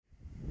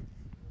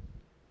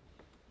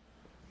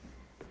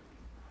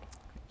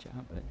Good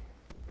job, buddy.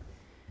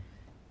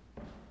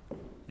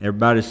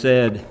 Everybody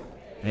said,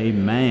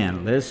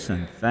 amen.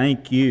 Listen,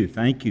 thank you.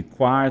 Thank you,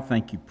 choir.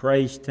 Thank you,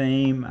 praise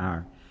team.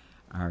 Our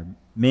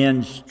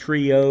men's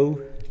trio,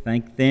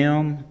 thank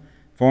them.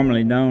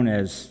 Formerly known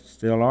as,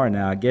 still are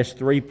now, I guess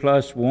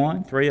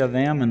 3+1. 3 of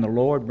them, and the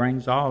Lord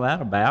brings all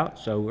that about.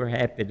 So we're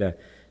happy to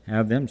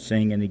have them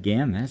singing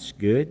again. That's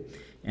good.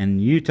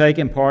 And you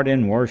taking part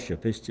in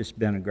worship. It's just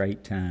been a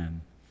great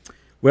time.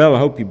 Well, I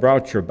hope you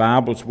brought your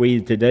Bibles with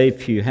you today.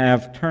 If you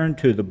have, turn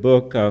to the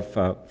book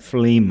of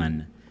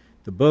Philemon.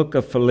 The book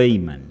of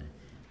Philemon.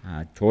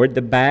 Toward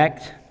the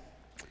back,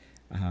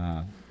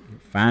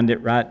 find it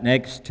right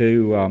next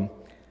to, I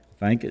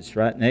think it's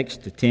right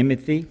next to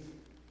Timothy.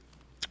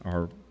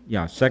 End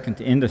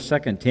of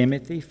 2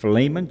 Timothy,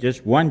 Philemon,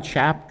 just one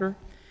chapter.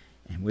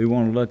 And we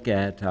want to look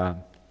at a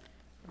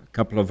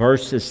couple of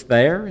verses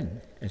there,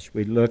 and as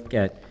we look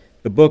at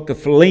the book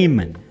of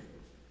Philemon.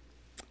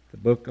 The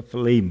book of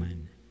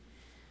Philemon.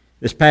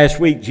 This past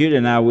week, Judah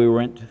and I, we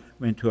went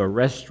to a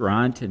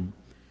restaurant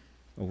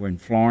over in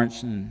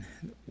Florence, and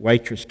the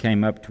waitress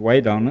came up to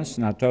wait on us,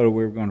 and I told her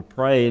we were going to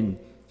pray in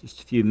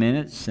just a few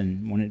minutes,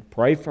 and wanted to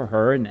pray for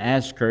her and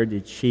ask her,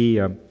 did she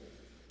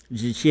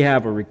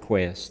have a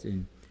request?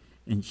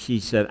 And she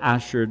said, I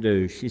sure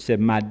do. She said,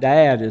 my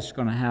dad is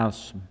going to have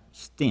some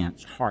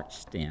stents, heart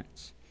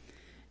stents.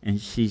 And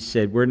she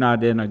said, we're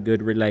not in a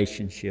good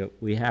relationship.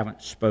 We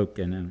haven't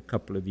spoken in a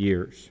couple of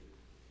years.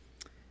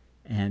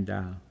 And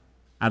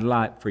I'd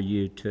like for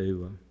you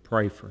to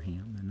pray for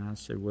him. And I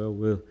said, well,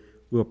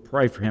 we'll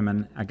pray for him.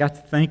 And I got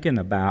to thinking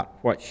about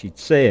what she'd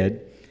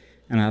said.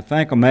 And I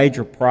think a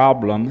major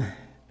problem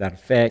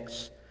that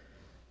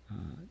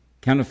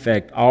can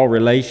affect all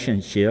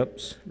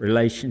relationships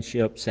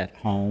at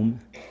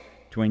home,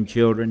 between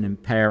children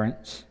and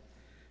parents,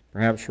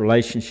 perhaps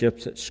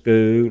relationships at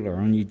school or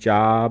on your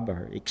job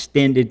or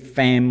extended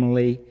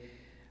family,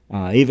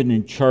 even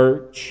in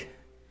church.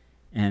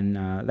 And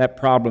that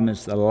problem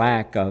is the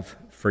lack of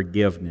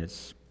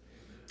forgiveness.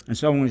 And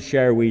so I want to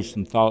share with you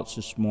some thoughts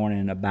this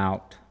morning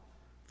about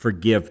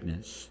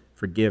forgiveness.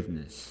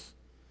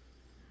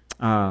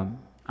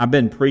 I've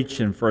been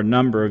preaching for a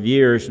number of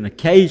years, and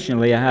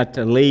occasionally I have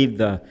to leave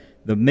the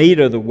meat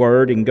of the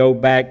Word and go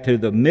back to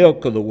the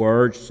milk of the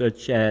Word,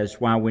 such as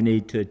why we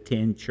need to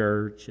attend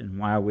church and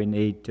why we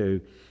need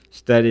to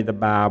study the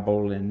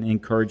Bible and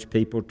encourage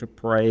people to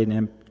pray and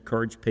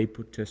encourage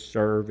people to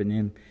serve and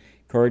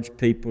encourage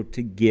people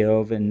to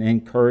give and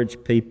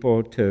encourage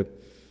people to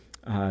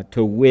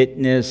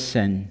witness,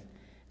 and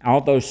all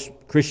those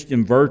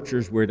Christian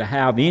virtues we're to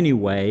have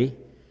anyway.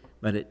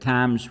 But at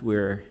times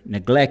we're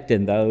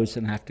neglecting those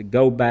and have to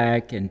go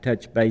back and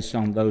touch base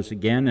on those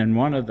again. And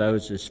one of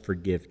those is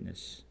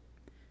forgiveness.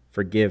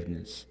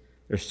 Forgiveness.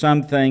 There's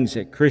some things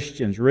that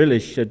Christians really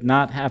should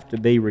not have to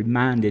be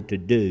reminded to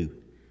do.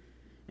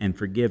 And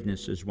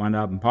forgiveness is one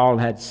of them. Paul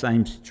had the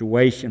same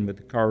situation with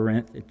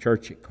the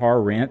church at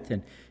Corinth.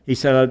 And he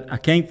said, I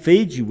can't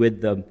feed you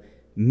with the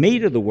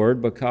meat of the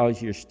Word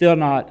because you're still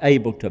not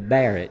able to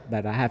bear it.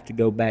 But I have to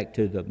go back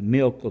to the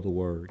milk of the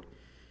Word.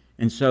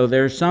 And so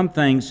there are some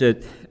things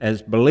that,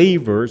 as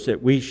believers,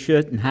 that we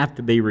shouldn't have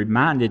to be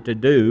reminded to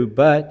do,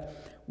 but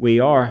we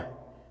are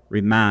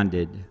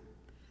reminded.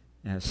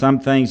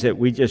 Some things that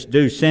we just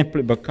do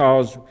simply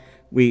because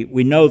we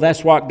know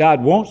that's what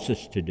God wants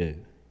us to do.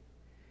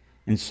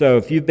 And so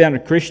if you've been a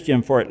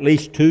Christian for at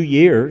least 2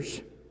 years,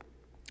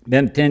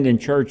 been attending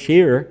church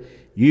here,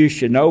 you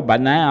should know by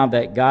now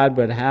that God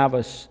would have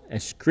us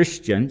as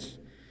Christians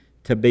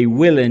to be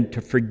willing to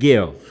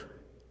forgive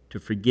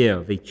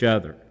each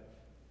other.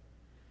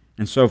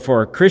 And so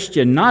for a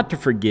Christian not to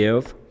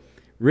forgive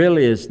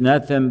really is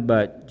nothing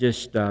but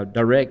just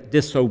direct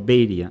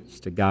disobedience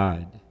to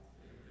God.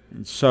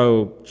 And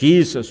so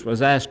Jesus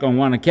was asked on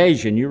one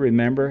occasion, you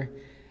remember,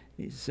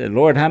 he said,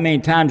 Lord, how many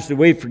times do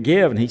we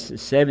forgive? And he said,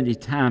 70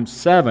 times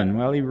 7.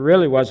 Well, he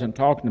really wasn't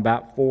talking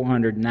about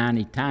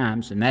 490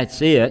 times, and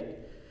that's it.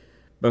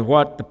 But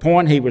what the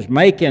point he was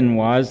making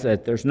was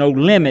that there's no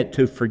limit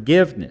to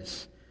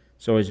forgiveness.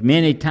 So as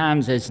many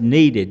times as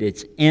needed,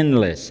 it's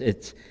endless.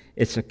 It's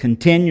a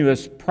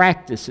continuous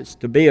practice. It's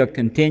to be a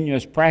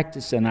continuous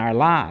practice in our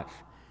life,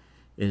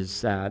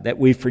 is that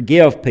we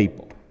forgive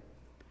people.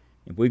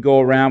 If we go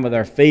around with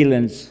our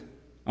feelings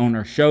on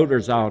our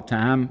shoulders all the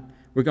time,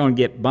 we're going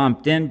to get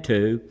bumped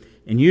into,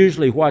 and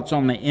usually what's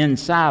on the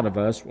inside of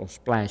us will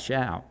splash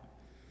out.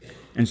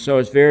 And so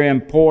it's very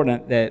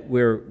important that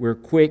we're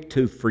quick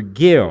to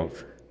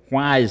forgive.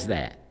 Why is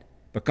that?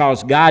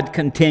 Because God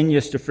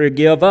continues to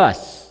forgive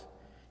us.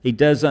 He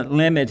doesn't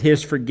limit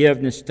His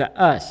forgiveness to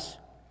us.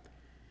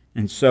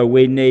 And so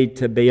we need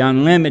to be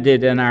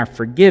unlimited in our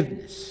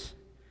forgiveness.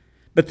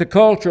 But the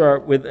culture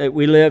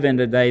we live in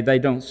today, they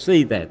don't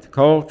see that. The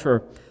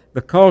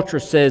culture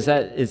says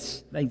that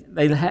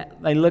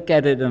they look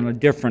at it in a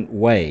different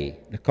way.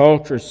 The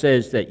culture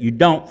says that you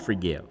don't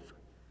forgive.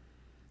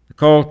 The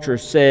culture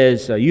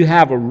says you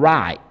have a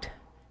right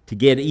to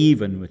get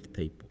even with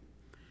people.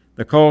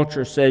 The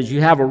culture says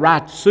you have a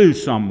right to sue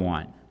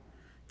someone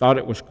thought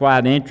it was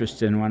quite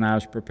interesting when I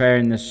was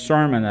preparing this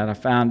sermon that I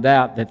found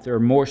out that there are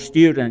more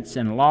students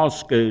in law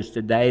schools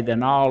today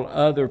than all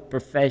other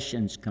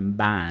professions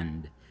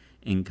combined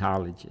in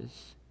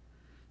colleges.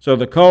 So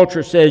the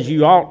culture says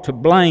you ought to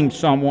blame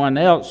someone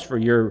else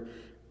for their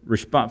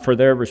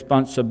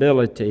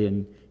responsibility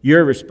and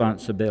your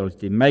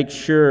responsibility. Make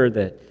sure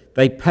that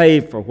they pay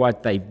for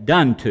what they've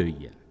done to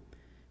you.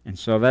 And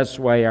so that's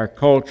the way our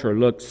culture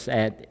looks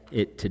at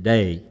it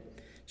today.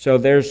 So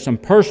there's some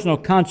personal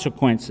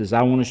consequences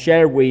I want to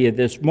share with you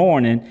this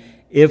morning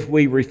if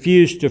we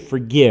refuse to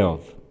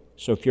forgive.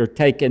 So if you're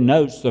taking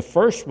notes, the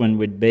first one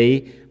would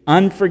be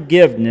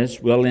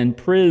unforgiveness will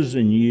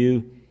imprison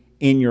you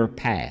in your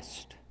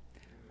past.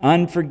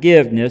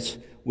 Unforgiveness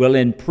will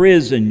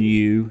imprison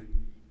you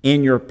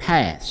in your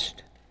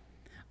past.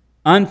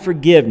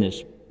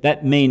 Unforgiveness,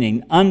 that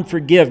meaning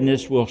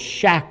unforgiveness will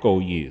shackle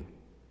you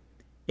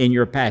in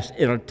your past.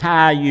 It'll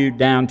tie you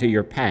down to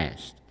your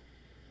past.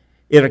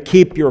 It'll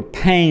keep your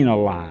pain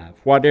alive,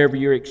 whatever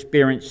you're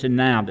experiencing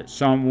now that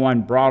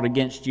someone brought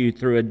against you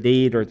through a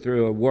deed or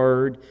through a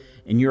word,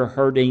 and you're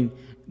hurting.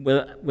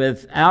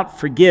 Without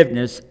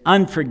forgiveness,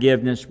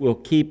 unforgiveness will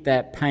keep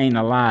that pain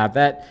alive.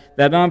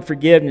 That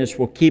unforgiveness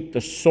will keep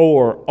the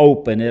sore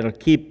open. It'll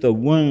keep the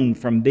wound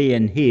from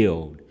being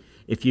healed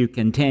if you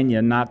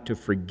continue not to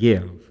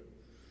forgive.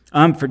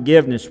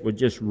 Unforgiveness will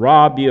just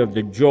rob you of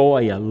the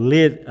joy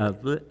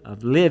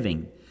of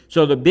living.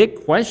 So the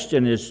big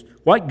question is,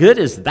 what good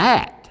is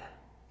that?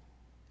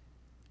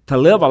 To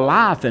live a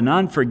life in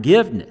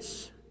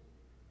unforgiveness,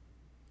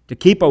 to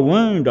keep a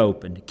wound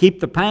open, to keep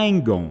the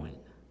pain going.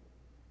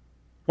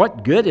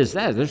 What good is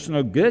that? There's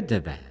no good to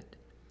that.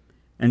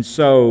 And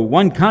so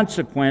one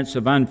consequence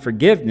of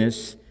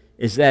unforgiveness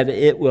is that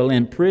it will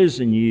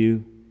imprison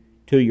you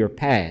to your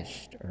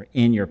past or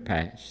in your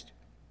past.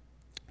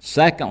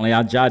 Secondly,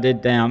 I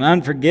jotted down,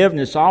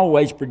 unforgiveness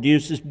always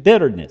produces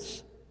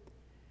bitterness.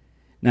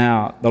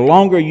 Now, the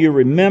longer you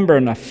remember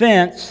an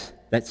offense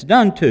that's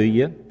done to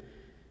you,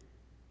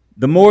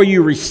 the more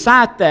you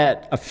recite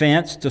that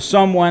offense to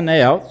someone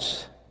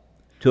else,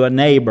 to a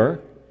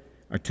neighbor,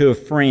 or to a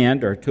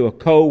friend, or to a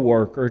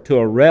co-worker, to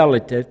a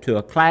relative, to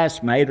a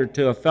classmate, or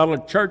to a fellow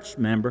church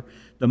member,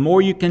 the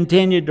more you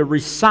continue to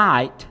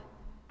recite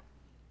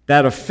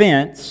that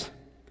offense,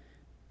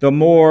 the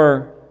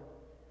more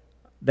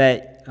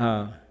that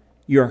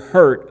your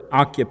hurt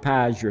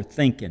occupies your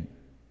thinking,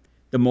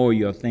 the more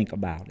you'll think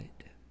about it.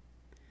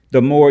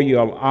 The more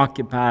you'll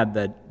occupy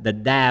the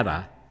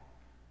data.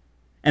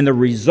 And the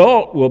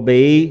result will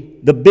be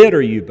the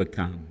bitter you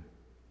become.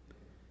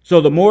 So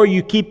the more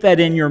you keep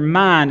that in your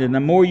mind and the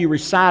more you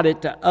recite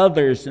it to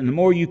others and the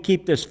more you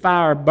keep this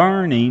fire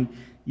burning,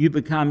 you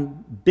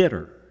become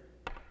bitter.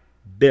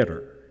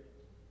 Bitter.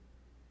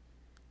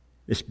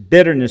 This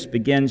bitterness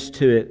begins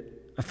to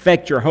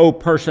affect your whole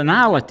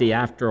personality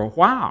after a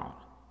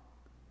while.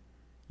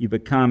 You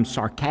become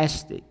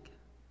sarcastic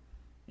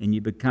and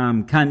you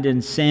become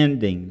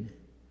condescending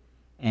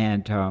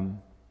and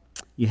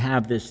you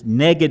have this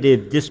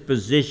negative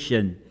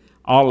disposition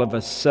all of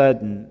a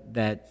sudden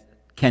that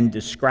can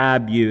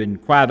describe you.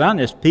 And quite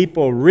honest,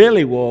 people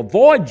really will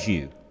avoid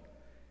you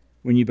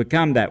when you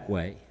become that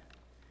way.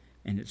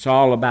 And it's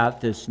all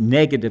about this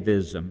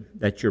negativism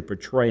that you're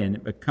portraying.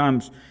 It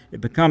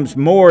becomes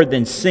more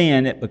than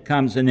sin. It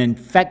becomes an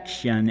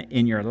infection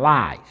in your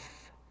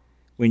life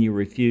when you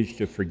refuse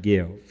to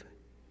forgive.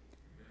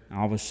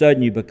 All of a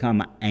sudden you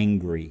become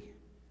angry,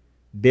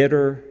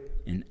 bitter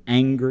and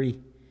angry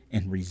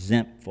and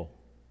resentful,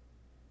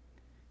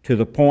 to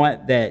the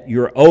point that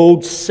your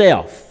old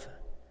self,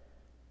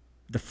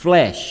 the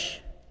flesh,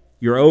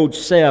 your old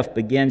self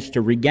begins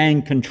to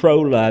regain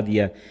control of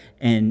you,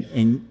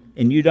 and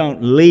you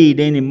don't lead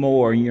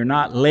anymore, and you're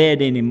not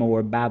led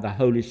anymore by the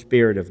Holy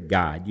Spirit of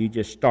God. You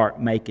just start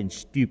making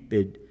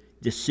stupid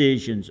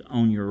decisions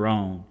on your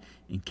own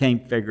and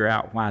can't figure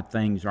out why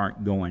things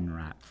aren't going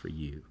right for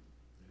you.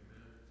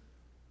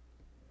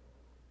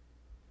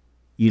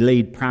 You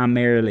lead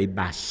primarily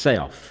by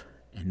self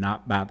and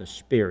not by the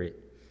Spirit.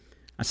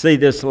 I see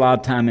this a lot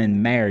of time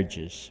in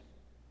marriages.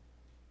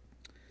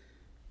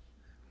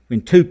 When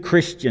two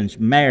Christians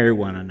marry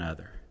one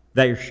another,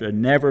 there should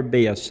never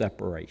be a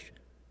separation.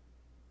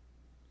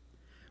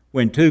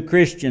 When two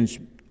Christians,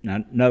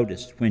 now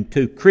notice, when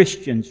two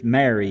Christians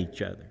marry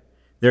each other,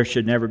 there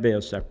should never be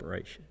a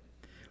separation.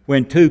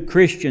 When two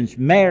Christians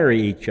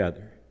marry each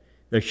other,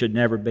 there should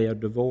never be a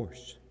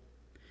divorce.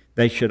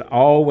 They should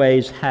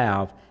always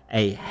have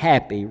a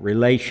happy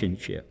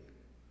relationship.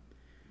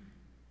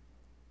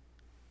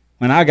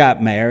 When I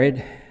got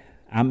married,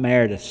 I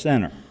married a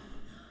sinner.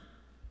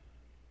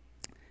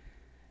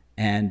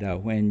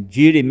 And when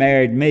Judy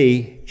married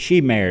me,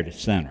 she married a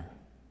sinner.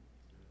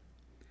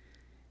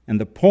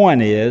 And the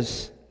point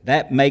is,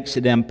 that makes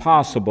it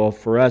impossible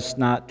for us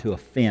not to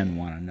offend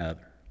one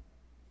another.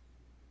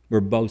 We're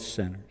both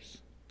sinners.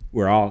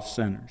 We're all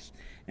sinners.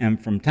 And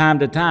from time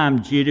to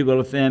time, Judy will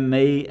offend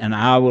me and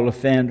I will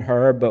offend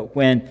her. But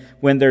when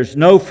there's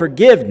no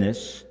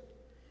forgiveness,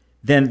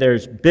 Then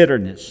there's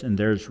bitterness, and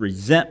there's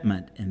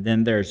resentment, and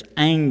then there's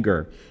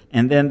anger.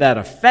 And then that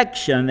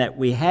affection that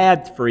we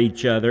had for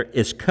each other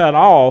is cut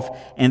off,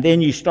 and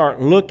then you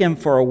start looking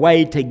for a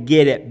way to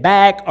get it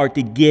back or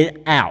to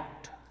get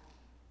out.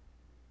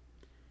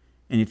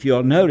 And if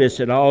you'll notice,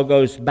 it all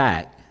goes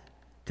back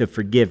to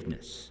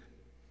forgiveness.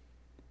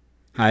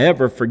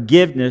 However,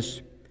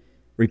 forgiveness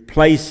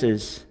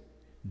replaces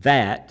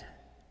that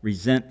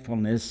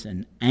resentfulness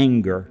and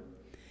anger.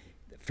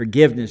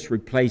 Forgiveness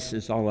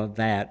replaces all of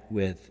that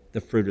with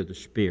the fruit of the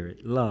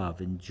Spirit: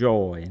 love and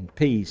joy and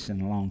peace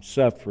and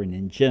long-suffering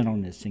and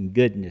gentleness and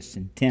goodness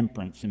and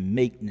temperance and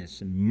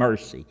meekness and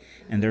mercy.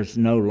 And there's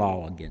no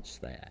law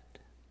against that.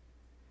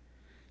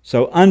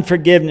 So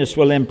unforgiveness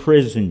will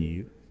imprison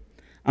you.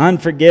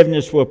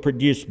 Unforgiveness will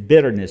produce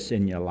bitterness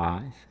in your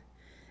life.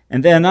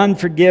 And then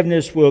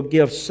unforgiveness will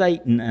give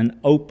Satan an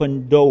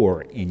open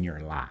door in your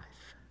life.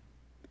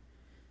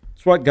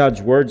 It's what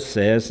God's Word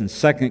says in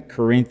 2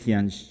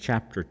 Corinthians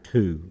chapter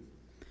 2,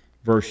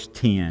 verse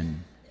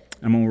 10.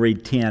 I'm going to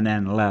read 10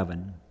 and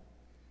 11.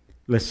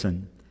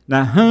 Listen.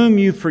 Now whom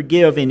you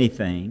forgive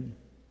anything,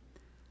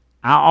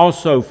 I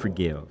also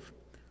forgive.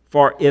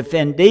 For if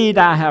indeed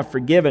I have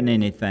forgiven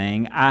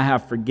anything, I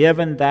have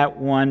forgiven that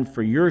one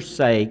for your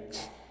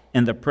sakes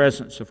in the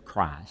presence of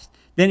Christ.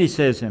 Then he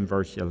says in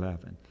verse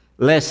 11,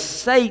 lest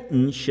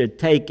Satan should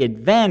take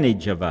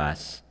advantage of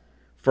us,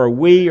 for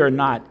we are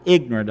not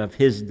ignorant of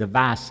his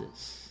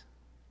devices.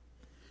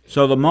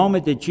 So the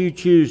moment that you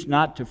choose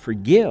not to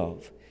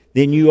forgive,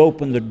 then you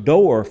open the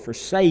door for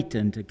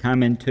Satan to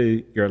come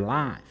into your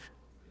life.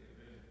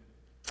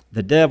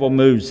 The devil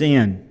moves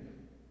in.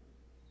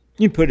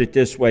 You put it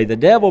this way: the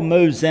devil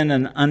moves in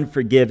an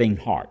unforgiving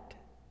heart.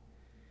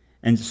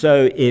 And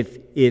so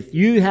if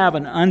you have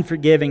an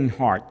unforgiving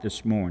heart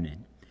this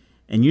morning,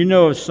 and you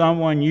know of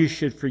someone you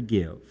should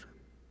forgive,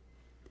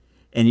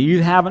 and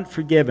you haven't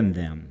forgiven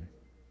them,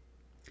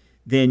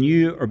 then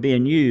you are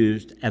being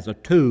used as a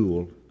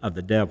tool of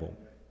the devil.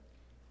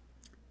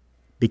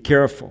 Be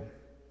careful.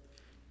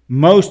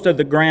 Most of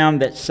the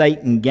ground that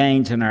Satan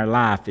gains in our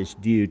life is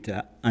due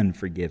to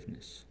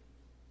unforgiveness.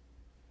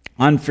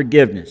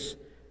 Unforgiveness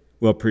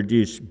will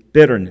produce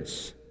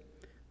bitterness,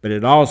 but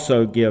it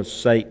also gives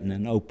Satan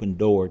an open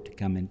door to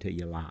come into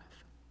your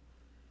life.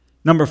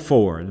 Number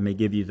 4, let me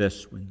give you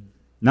this one.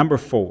 Number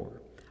 4,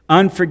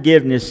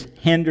 unforgiveness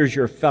hinders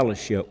your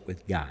fellowship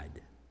with God.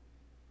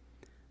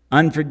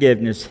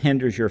 Unforgiveness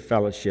hinders your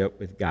fellowship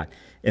with God.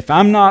 If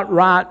I'm not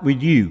right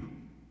with you,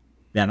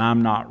 then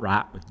I'm not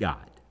right with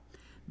God.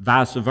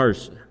 Vice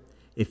versa.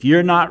 If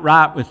you're not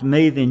right with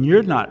me, then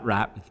you're not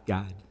right with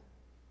God.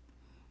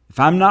 If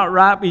I'm not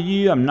right with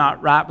you, I'm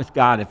not right with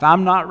God. If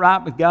I'm not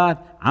right with God,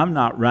 I'm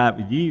not right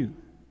with you.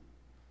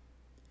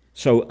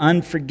 So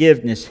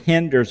unforgiveness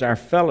hinders our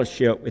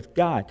fellowship with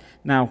God.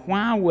 Now,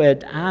 why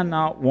would I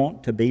not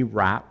want to be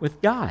right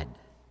with God?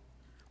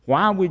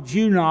 Why would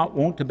you not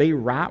want to be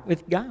right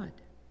with God?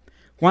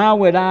 Why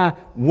would I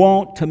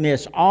want to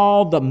miss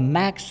all the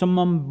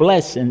maximum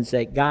blessings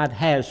that God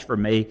has for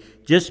me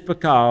just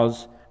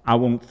because I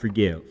won't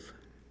forgive?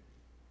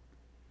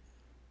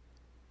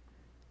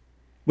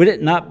 Would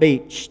it not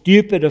be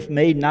stupid of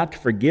me not to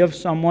forgive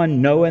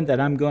someone knowing that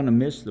I'm going to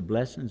miss the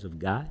blessings of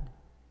God?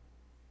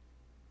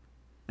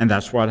 And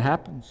that's what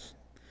happens.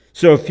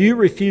 So if you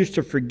refuse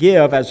to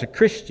forgive as a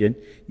Christian,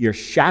 you're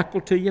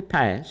shackled to your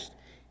past,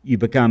 you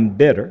become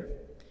bitter,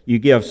 you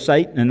give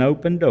Satan an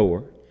open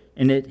door,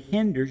 and it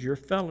hinders your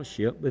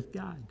fellowship with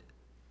God.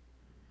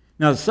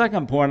 Now, the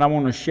second point I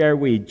want to share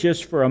with you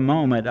just for a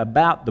moment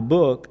about the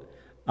book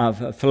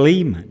of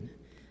Philemon.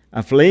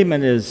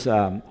 Philemon is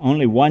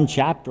only one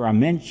chapter I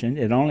mentioned.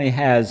 It only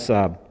has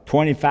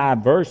 25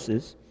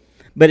 verses,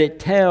 but it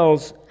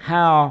tells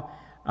how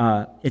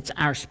it's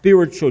our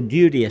spiritual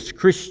duty as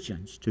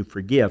Christians to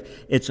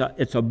forgive. It's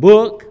a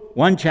book,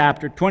 one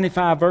chapter,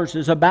 25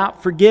 verses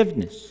about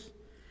forgiveness.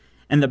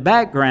 And the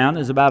background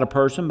is about a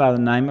person by the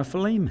name of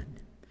Philemon.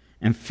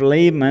 And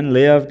Philemon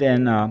lived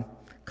in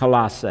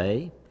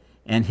Colossae,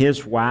 and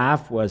his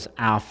wife was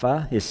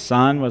Alpha. His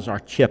son was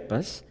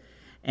Archippus.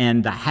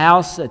 And the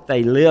house that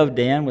they lived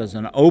in was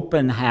an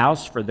open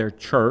house for their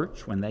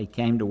church when they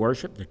came to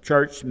worship. The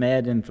church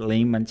met in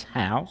Philemon's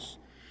house.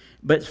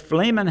 But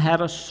Philemon had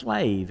a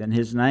slave, and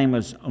his name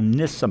was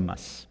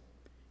Onesimus.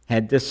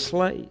 Had this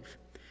slave.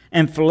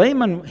 And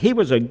Philemon, he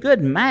was a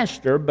good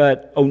master,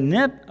 but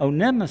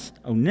Onesimus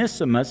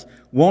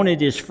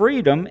wanted his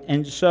freedom,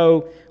 and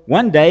so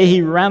one day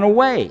he ran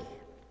away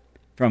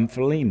from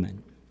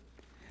Philemon.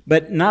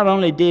 But not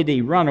only did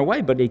he run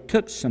away, but he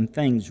took some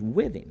things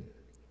with him.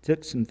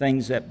 Took some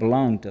things that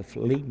belonged to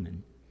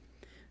Philemon.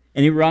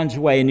 And he runs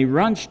away, and he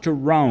runs to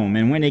Rome.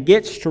 And when he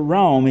gets to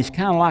Rome, he's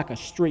kind of like a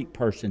street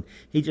person.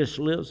 He just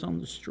lives on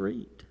the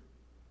street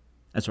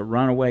as a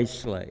runaway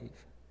slave.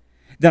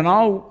 Then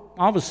all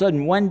of a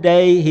sudden, one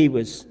day, he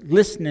was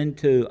listening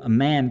to a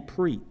man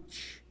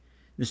preach.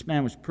 This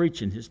man was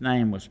preaching. His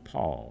name was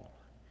Paul.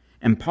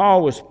 And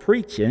Paul was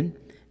preaching,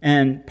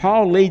 and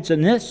Paul leads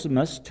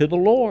Onesimus to the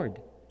Lord.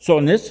 So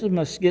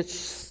Onesimus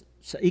gets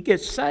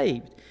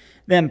saved.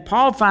 Then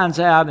Paul finds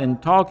out in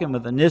talking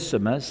with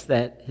Onesimus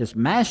that his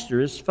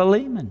master is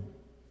Philemon.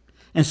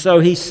 And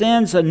so he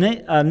sends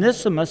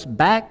Onesimus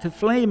back to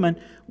Philemon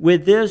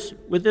with this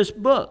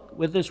book,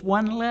 with this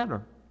one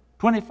letter,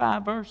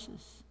 25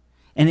 verses.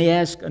 And he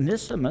asks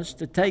Onesimus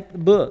to take the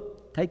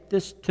book, take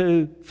this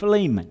to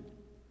Philemon.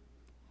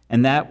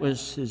 And that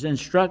was his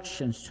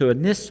instructions to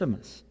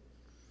Onesimus.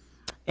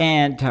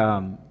 And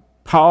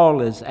Paul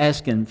is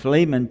asking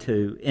Philemon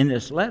to, in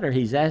this letter,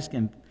 he's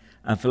asking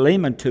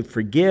Philemon to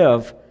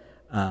forgive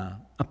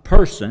a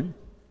person,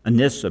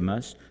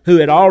 Onesimus, who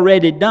had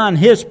already done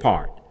his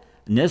part.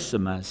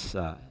 Onesimus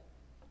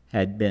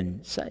had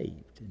been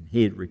saved, and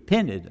he had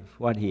repented of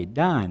what he had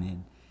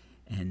done,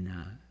 and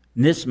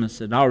Onesimus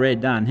had already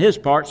done his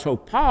part. So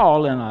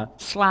Paul, in a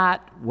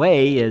slight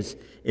way, is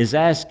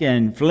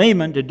asking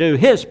Philemon to do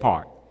his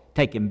part,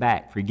 take him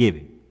back, forgive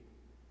him.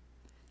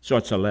 So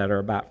it's a letter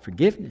about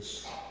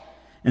forgiveness.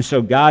 And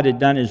so God had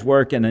done his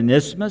work in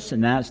Onesimus,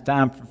 and now it's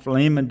time for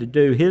Philemon to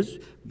do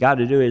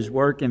his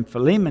work in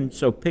Philemon.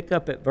 So pick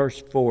up at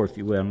verse 4, if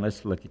you will, and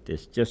let's look at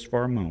this just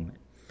for a moment.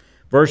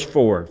 Verse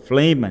 4,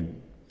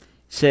 Philemon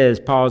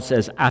Paul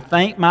says, I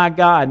thank my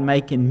God,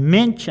 making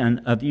mention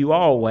of you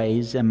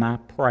always in my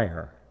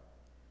prayer,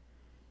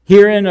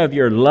 hearing of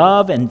your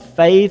love and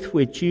faith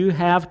which you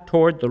have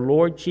toward the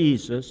Lord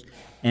Jesus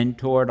and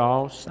toward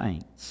all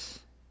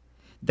saints,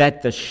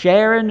 that the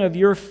sharing of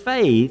your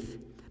faith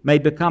may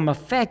become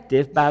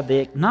effective by the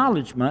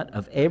acknowledgement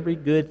of every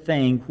good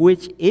thing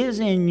which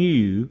is in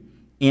you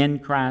in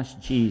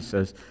Christ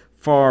Jesus.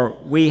 For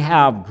we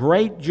have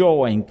great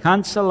joy and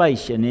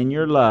consolation in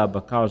your love,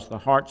 because the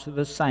hearts of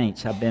the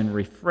saints have been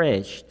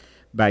refreshed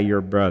by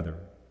your brother.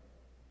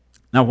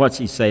 Now, what's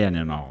he saying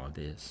in all of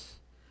this?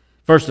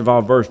 First of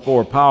all, verse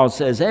 4, Paul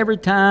says, every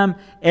time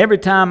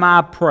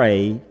I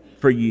pray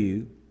for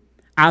you,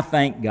 I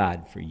thank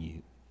God for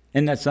you.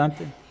 Isn't that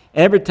something?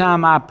 Every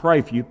time I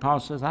pray for you, Paul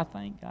says, I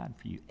thank God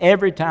for you.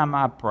 Every time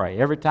I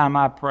pray, I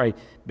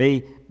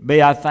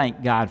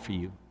thank God for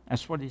you.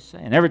 That's what he's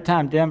saying. Every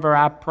time, Denver,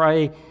 I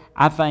pray,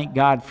 I thank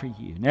God for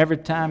you. And every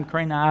time,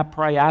 Karina, I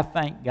pray, I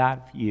thank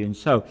God for you. And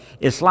so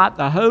it's like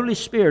the Holy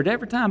Spirit.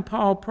 Every time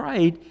Paul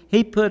prayed,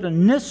 he put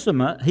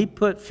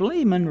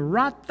Philemon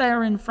right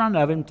there in front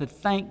of him to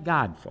thank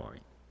God for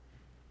him.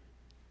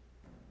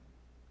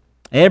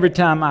 Every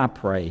time I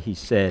pray, he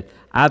said,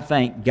 I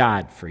thank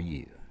God for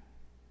you.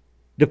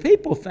 Do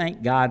people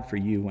thank God for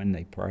you when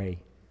they pray?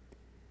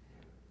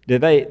 Do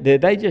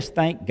they just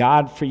thank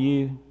God for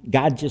you?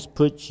 God just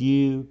puts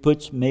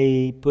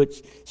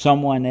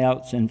someone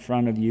else in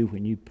front of you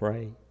when you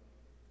pray?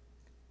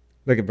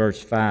 Look at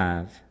verse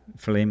 5,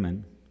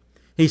 Philemon.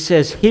 He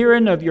says,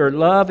 hearing of your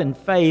love and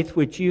faith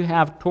which you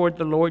have toward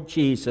the Lord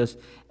Jesus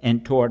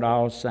and toward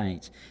all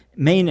saints.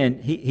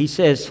 Meaning, he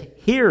says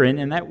hearing,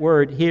 and that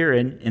word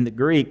hearing in the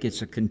Greek,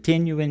 it's a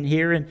continuing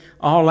hearing.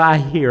 All I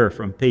hear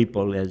from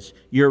people is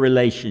your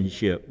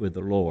relationship with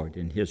the Lord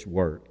and His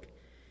work.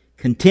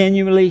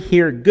 Continually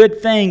hear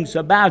good things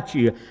about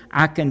you.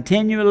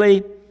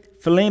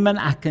 Philemon,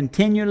 I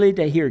continually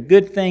to hear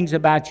good things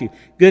about you.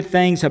 Good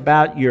things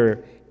about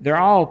they're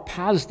all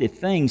positive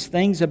things.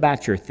 Things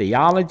about your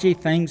theology,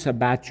 things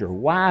about your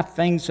wife,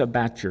 things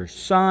about your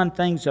son,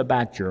 things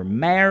about your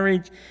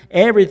marriage.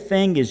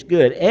 Everything is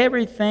good.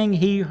 Everything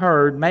he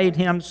heard made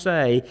him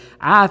say,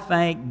 I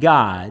thank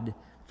God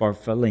for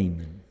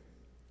Philemon.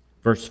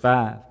 Verse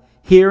 5.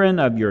 Hearing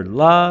of your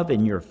love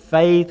and your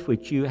faith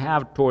which you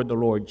have toward the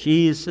Lord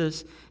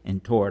Jesus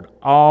and toward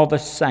all the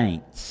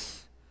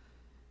saints.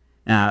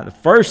 Now, the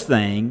first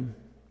thing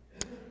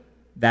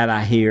that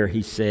I hear,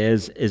 he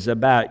says, is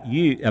about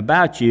you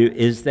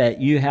is that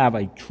you have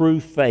a true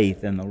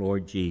faith in the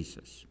Lord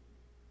Jesus.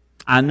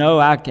 I know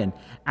I can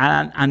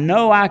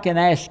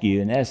ask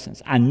you, in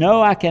essence,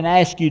 I can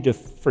ask you to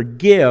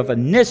forgive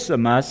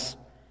Onesimus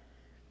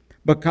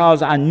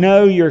because I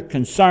know you're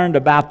concerned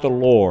about the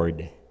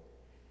Lord.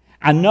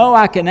 I know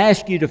I can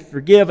ask you to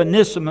forgive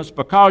Onesimus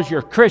because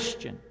you're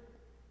Christian.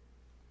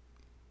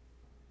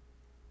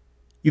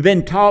 You've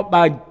been taught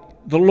by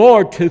the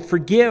Lord to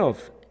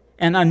forgive.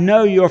 And I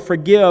know you'll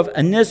forgive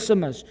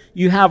Onesimus.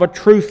 You have a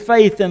true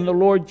faith in the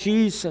Lord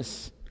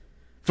Jesus.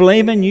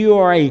 Philemon, you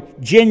are a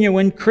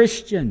genuine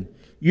Christian.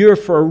 You're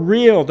for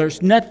real.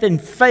 There's nothing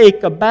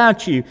fake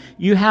about you.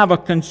 You have a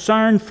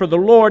concern for the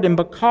Lord, and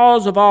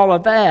because of all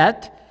of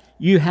that,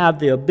 you have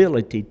the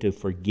ability to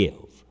forgive.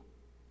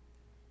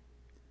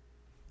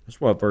 That's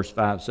what verse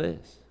 5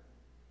 says.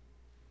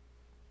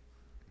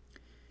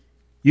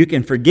 You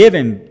can forgive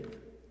him,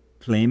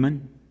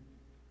 Philemon.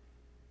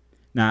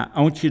 Now,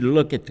 I want you to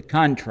look at the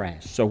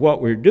contrast. So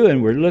what we're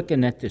doing, we're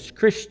looking at this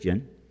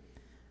Christian,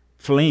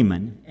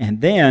 Philemon,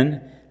 and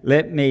then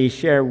let me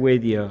share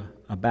with you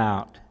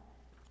about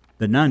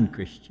the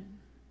non-Christian.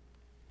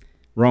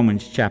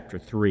 Romans chapter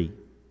 3,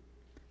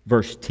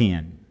 verse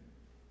 10.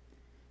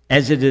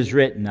 As it is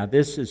written, now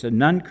this is a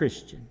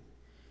non-Christian.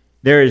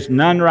 There is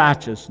none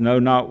righteous, no,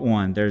 not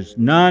one. There's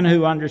none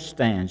who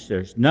understands.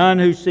 There's none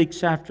who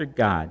seeks after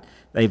God.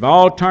 They've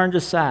all turned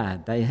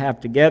aside. They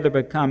have together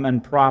become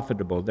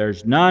unprofitable.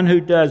 There's none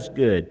who does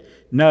good.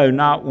 No,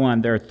 not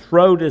one. Their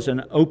throat is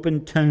an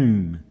open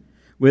tomb.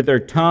 With their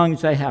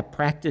tongues they have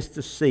practiced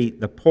deceit.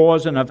 The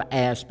poison of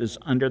asp is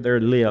under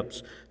their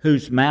lips,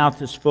 whose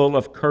mouth is full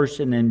of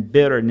cursing and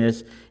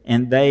bitterness,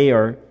 and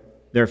their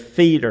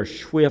feet are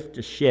swift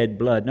to shed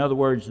blood. In other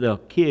words, they'll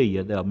kill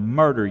you. They'll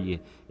murder you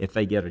if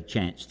they get a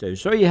chance to.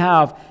 So you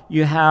have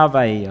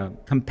a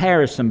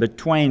comparison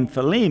between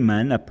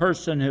Philemon, a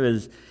person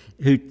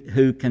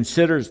who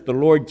considers the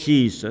Lord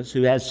Jesus,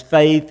 who has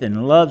faith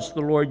and loves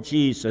the Lord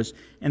Jesus,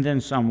 and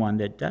then someone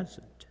that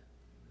doesn't.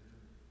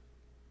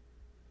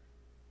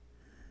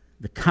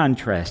 The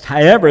contrast.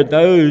 However,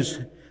 those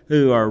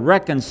who are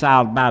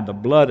reconciled by the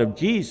blood of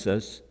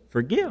Jesus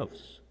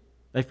forgives.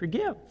 They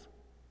forgive.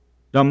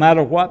 No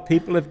matter what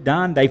people have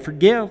done, they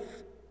forgive.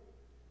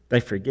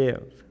 They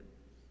forgive.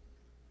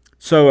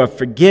 So a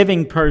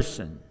forgiving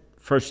person,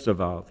 first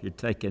of all, if you're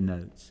taking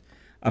notes,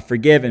 a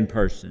forgiving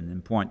person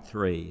in point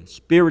 3,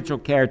 spiritual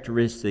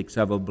characteristics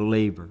of a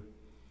believer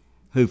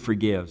who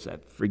forgives. A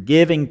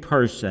forgiving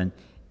person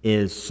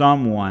is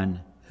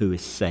someone who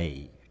is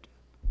saved.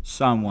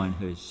 Someone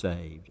who is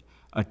saved.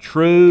 A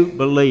true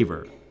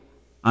believer,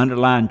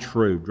 underline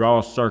true, draw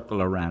a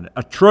circle around it.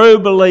 A true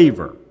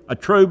believer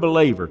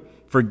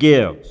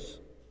forgives.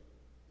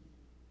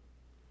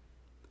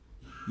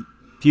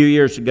 A few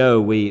years ago,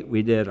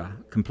 we did a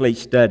complete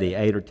study,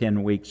 8 or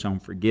 10 weeks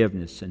on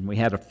forgiveness, and we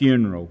had a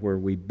funeral where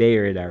we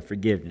buried our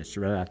forgiveness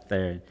right out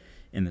there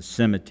in the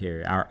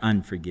cemetery, our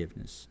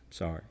unforgiveness,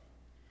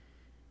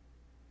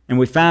 And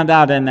we found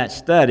out in that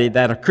study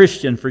that a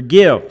Christian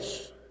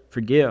forgives.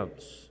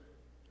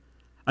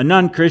 A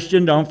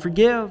non-Christian don't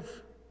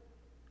forgive.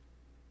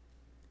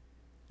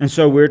 And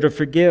so we're to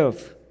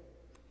forgive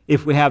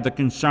if we have the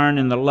concern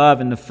and the love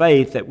and the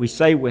faith that we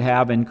say we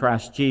have in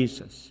Christ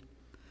Jesus.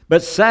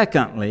 But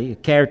secondly, a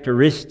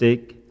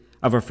characteristic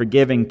of a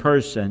forgiving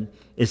person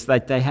is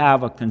that they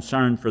have a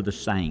concern for the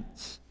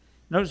saints.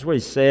 Notice what he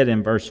said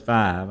in verse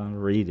 5. I'll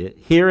read it.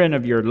 Hearing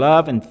of your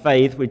love and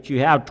faith which you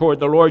have toward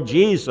the Lord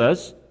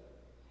Jesus,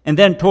 and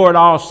then toward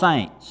all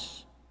saints.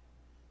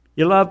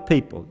 You love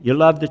people. You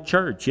love the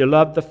church. You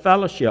love the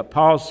fellowship.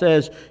 Paul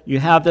says you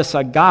have this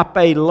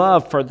agape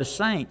love for the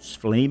saints,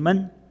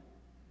 Philemon.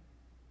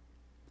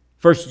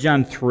 1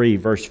 John 3,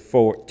 verse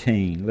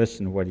 14.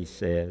 Listen to what he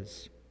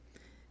says.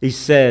 He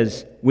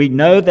says, we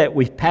know that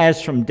we've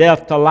passed from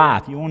death to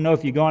life. You want to know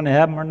if you're going to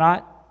heaven or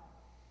not?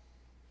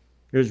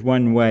 Here's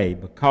one way.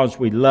 Because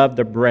we love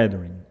the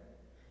brethren.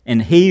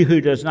 And he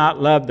who does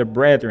not love the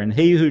brethren,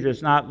 he who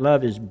does not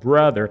love his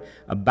brother,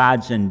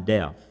 abides in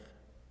death.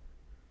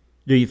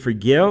 Do you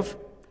forgive?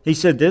 He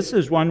said, this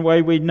is one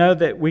way we know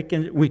that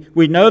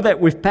we know that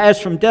we've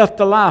passed from death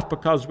to life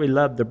because we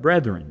love the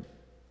brethren.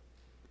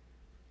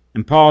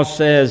 And Paul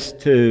says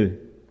to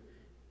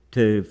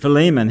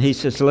Philemon, he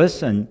says,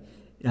 listen,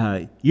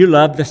 you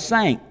love the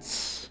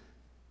saints.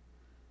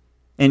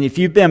 And if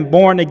you've been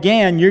born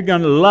again, you're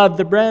going to love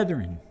the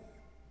brethren.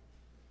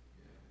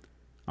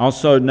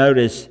 Also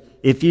notice,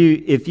 if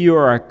you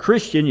are a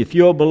Christian, if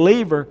you're a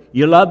believer,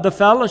 you love the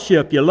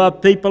fellowship. You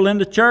love people in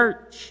the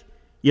church.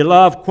 You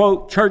love,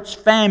 quote, church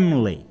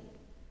family,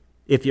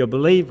 if you're a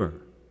believer.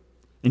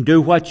 And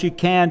do what you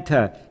can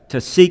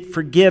to seek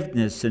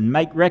forgiveness and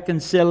make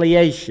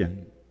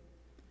reconciliation.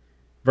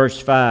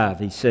 Verse 5,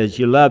 he says,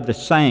 you love the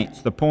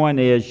saints. The point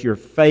is, your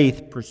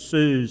faith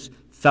pursues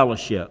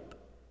fellowship.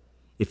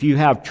 If you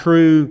have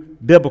true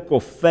biblical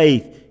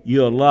faith,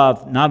 you'll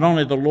love not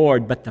only the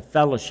Lord, but the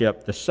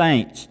fellowship, the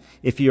saints.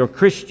 If you're a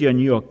Christian,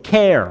 you'll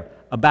care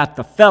about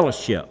the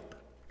fellowship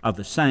of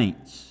the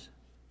saints.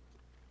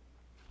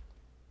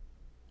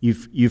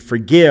 You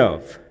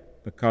forgive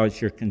because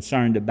you're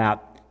concerned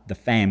about the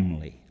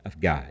family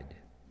of God.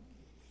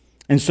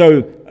 And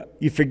so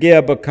you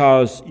forgive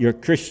because you're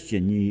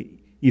Christian.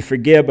 You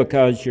forgive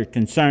because you're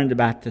concerned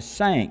about the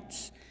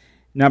saints.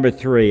 Number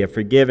 3, a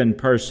forgiven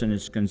person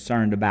is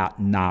concerned about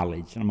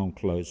knowledge. I'm going to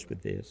close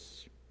with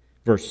this.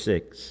 Verse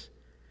 6.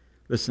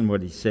 Listen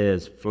what he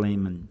says,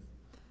 Philemon.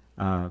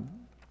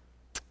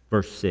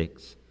 Verse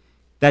 6.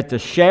 That the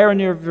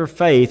sharing of your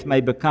faith may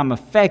become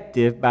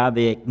effective by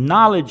the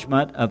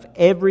acknowledgement of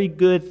every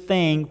good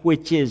thing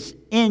which is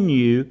in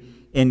you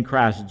in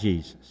Christ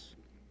Jesus.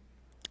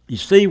 You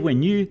see,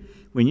 when you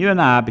and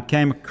I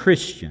became a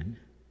Christian,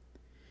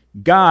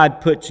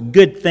 God puts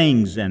good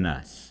things in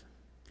us.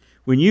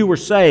 When you were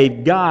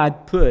saved,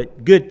 God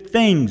put good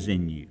things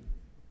in you.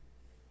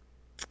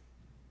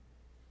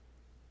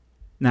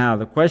 Now,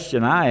 the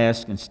question I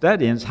ask in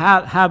studying is,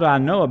 how do I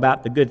know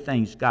about the good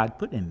things God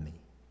put in me?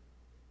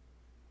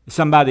 Is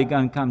somebody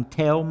going to come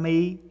tell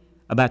me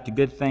about the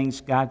good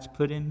things God's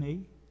put in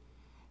me?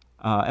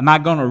 Am I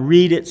going to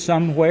read it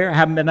somewhere? I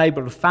haven't been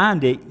able to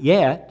find it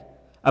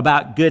yet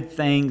about good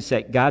things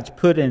that God's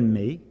put in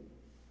me.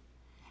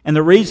 And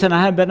the reason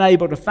I haven't been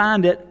able to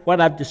find it,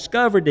 what I've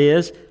discovered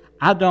is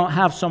I don't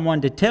have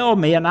someone to tell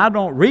me, and I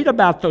don't read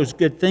about those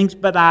good things,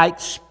 but I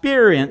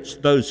experience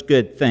those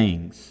good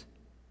things.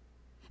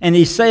 And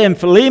he's saying,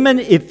 Philemon,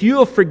 if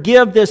you'll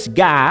forgive this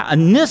guy,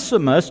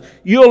 Onesimus,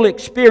 you'll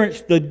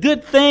experience the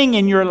good thing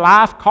in your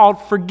life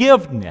called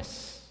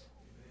forgiveness.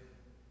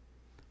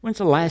 When's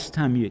the last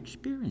time you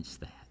experienced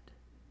that?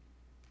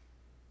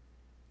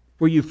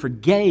 Where you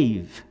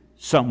forgave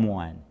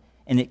someone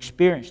and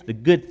experienced the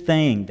good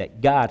thing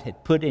that God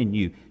had put in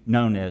you,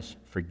 known as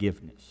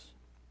forgiveness.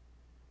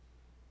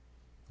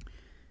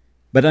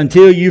 But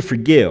until you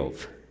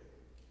forgive,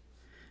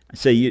 I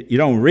say you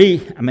don't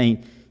read,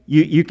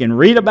 you can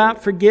read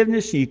about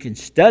forgiveness, you can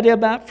study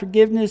about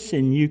forgiveness,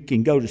 and you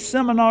can go to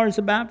seminars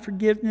about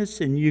forgiveness,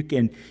 and you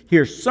can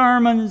hear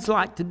sermons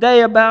like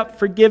today about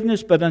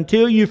forgiveness, but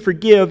until you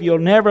forgive, you'll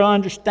never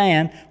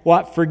understand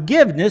what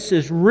forgiveness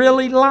is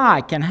really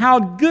like and how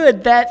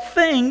good that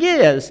thing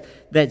is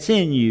that's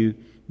in you,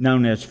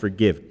 known as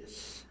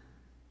forgiveness.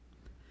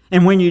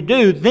 And when you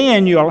do,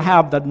 then you'll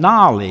have the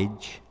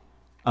knowledge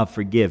of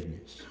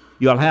forgiveness.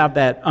 You'll have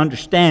that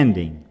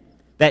understanding.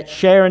 That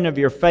sharing of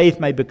your faith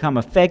may become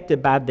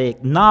affected by the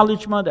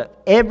acknowledgement of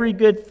every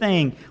good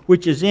thing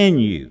which is in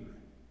you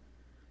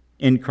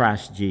in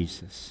Christ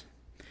Jesus.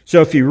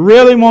 So if you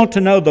really want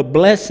to know the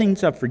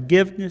blessings of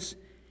forgiveness,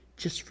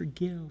 just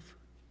forgive.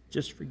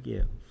 Just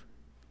forgive.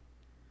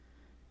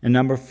 And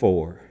number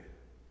 4,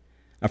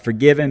 a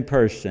forgiven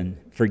person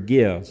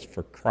forgives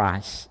for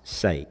Christ's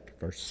sake.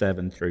 Verse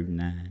 7 through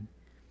 9.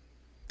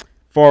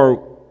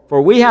 For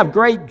we have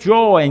great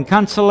joy and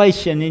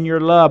consolation in your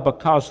love,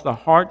 because the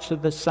hearts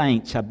of the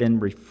saints have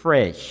been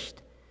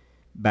refreshed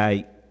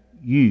by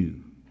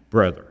you,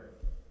 brother.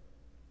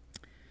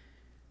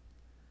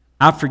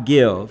 I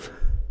forgive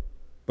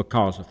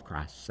because of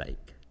Christ's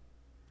sake.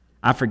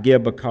 I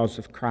forgive because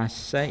of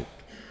Christ's sake.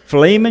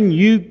 Philemon,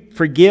 you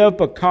forgive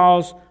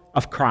because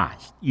of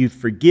Christ. You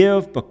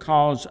forgive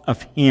because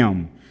of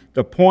Him.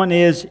 The point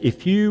is,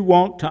 if you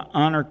want to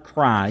honor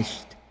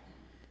Christ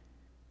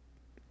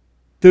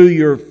through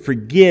your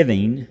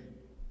forgiving,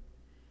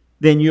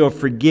 then you'll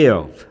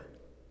forgive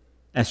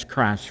as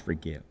Christ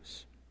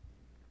forgives.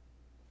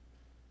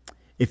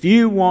 If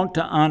you want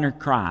to honor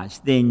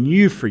Christ, then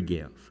you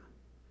forgive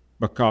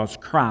because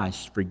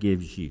Christ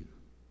forgives you.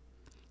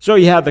 So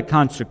you have the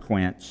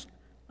consequence.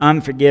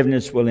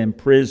 Unforgiveness will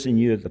imprison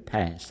you of the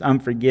past.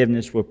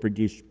 Unforgiveness will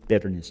produce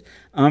bitterness.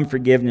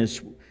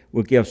 Unforgiveness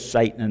will give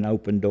Satan an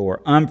open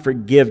door.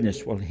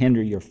 Unforgiveness will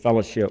hinder your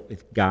fellowship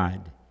with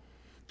God.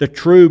 The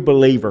true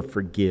believer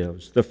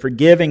forgives. The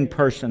forgiving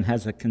person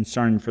has a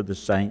concern for the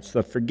saints.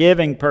 The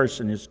forgiving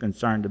person is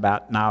concerned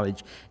about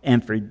knowledge,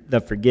 and the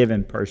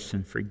forgiven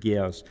person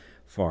forgives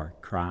for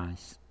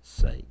Christ's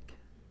sake.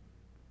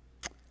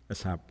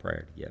 Let's have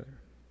prayer together.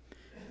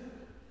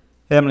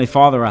 Heavenly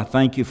Father, I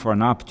thank you for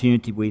an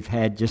opportunity we've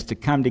had just to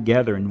come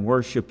together and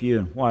worship you,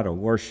 and what a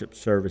worship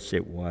service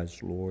it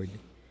was, Lord.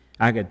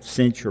 I could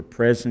sense your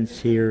presence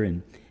here,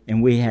 and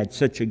we had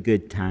such a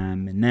good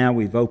time. And now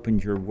we've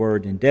opened your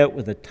word and dealt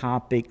with a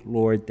topic,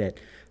 Lord, that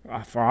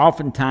for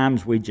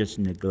oftentimes we just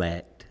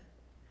neglect.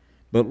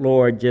 But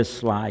Lord,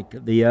 just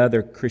like the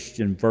other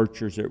Christian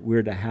virtues that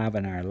we're to have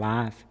in our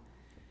life,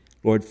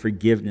 Lord,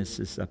 forgiveness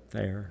is up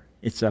there.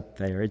 It's up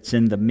there. It's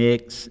in the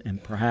mix,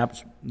 and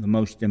perhaps the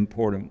most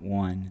important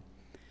one.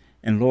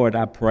 And Lord,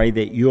 I pray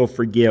that you'll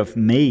forgive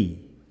me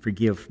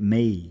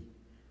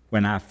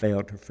when I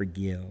fail to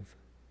forgive.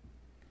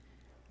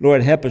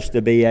 Lord, help us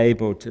to be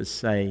able to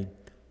say,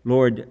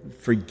 Lord,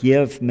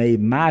 forgive me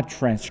my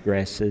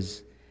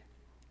transgressions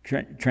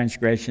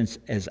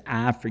as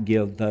I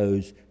forgive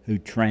those who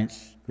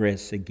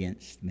transgress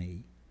against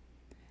me.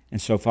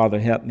 And so, Father,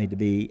 help me to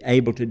be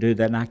able to do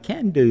that. And I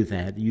can do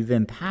that. You've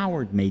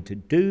empowered me to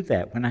do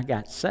that. When I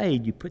got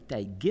saved, you put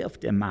that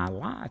gift in my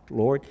life,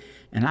 Lord,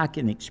 and I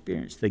can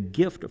experience the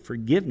gift of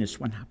forgiveness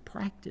when I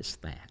practice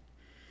that.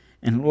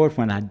 And Lord,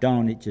 when I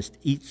don't, it just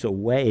eats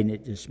away and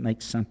it just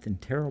makes something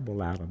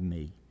terrible out of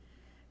me.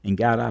 And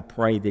God, I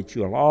pray that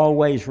you'll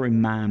always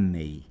remind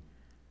me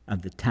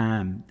of the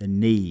time, the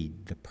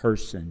need, the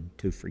person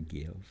to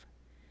forgive.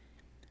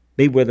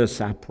 Be with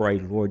us, I pray,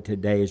 Lord,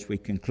 today as we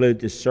conclude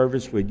this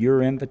service with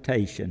your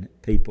invitation.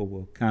 People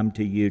will come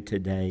to you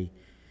today,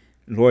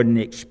 Lord, and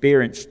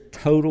experience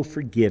total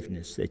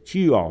forgiveness that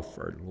you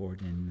offer,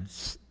 Lord, and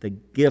the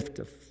gift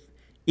of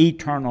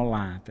eternal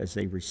life as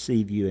they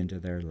receive you into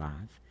their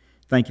life.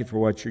 Thank you for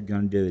what you're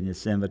going to do in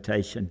this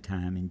invitation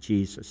time. In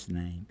Jesus'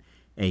 name,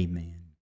 amen.